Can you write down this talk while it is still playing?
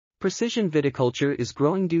Precision viticulture is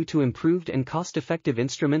growing due to improved and cost-effective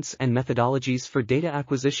instruments and methodologies for data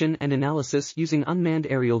acquisition and analysis using unmanned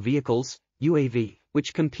aerial vehicles, UAV,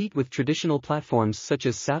 which compete with traditional platforms such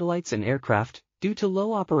as satellites and aircraft, due to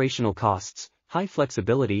low operational costs, high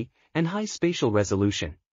flexibility, and high spatial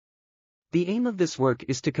resolution. The aim of this work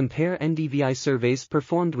is to compare NDVI surveys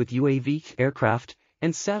performed with UAV, aircraft,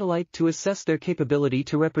 and satellite to assess their capability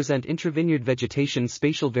to represent intravineyard vegetation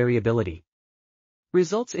spatial variability.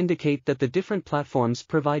 Results indicate that the different platforms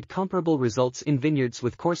provide comparable results in vineyards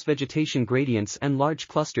with coarse vegetation gradients and large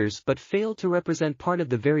clusters but fail to represent part of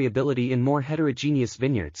the variability in more heterogeneous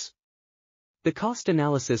vineyards. The cost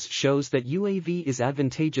analysis shows that UAV is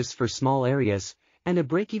advantageous for small areas, and a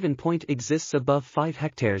break-even point exists above 5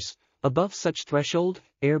 hectares. Above such threshold,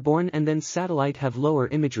 airborne and then satellite have lower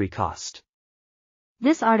imagery cost.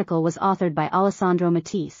 This article was authored by Alessandro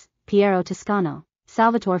Matese, Piero Toscano,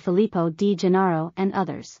 Salvatore Filippo di Gennaro and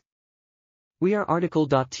others. We are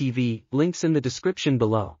article.tv, links in the description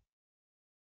below.